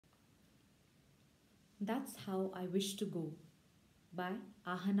That's How I Wish to Go by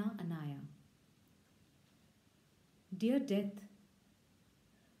Aahna Aanaya. Dear Death,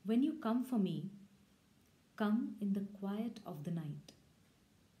 when you come for me, come in the quiet of the night.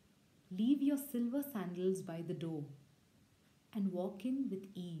 Leave your silver sandals by the door and walk in with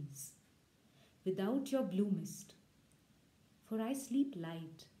ease, without your blue mist, for I sleep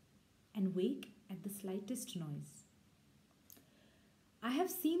light and wake at the slightest noise. I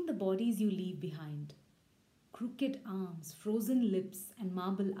have seen the bodies you leave behind, crooked arms, frozen lips, and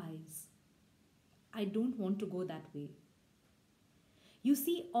marble eyes. I don't want to go that way. You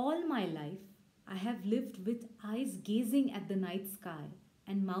see, all my life I have lived with eyes gazing at the night sky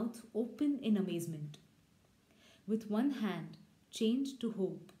and mouth open in amazement, with one hand chained to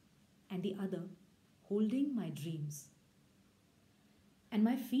hope and the other holding my dreams. And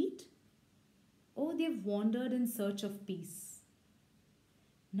my feet? Oh, they've wandered in search of peace.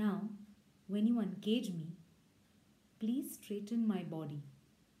 Now, when you uncage me, please straighten my body,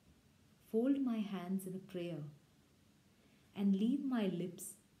 fold my hands in a prayer, and leave my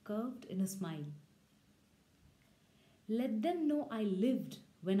lips curved in a smile. Let them know I lived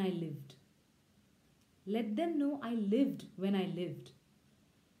when I lived. Let them know I lived when I lived,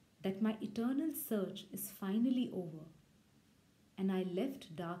 that my eternal search is finally over, and I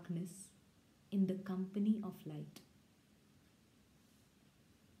left darkness in the company of light.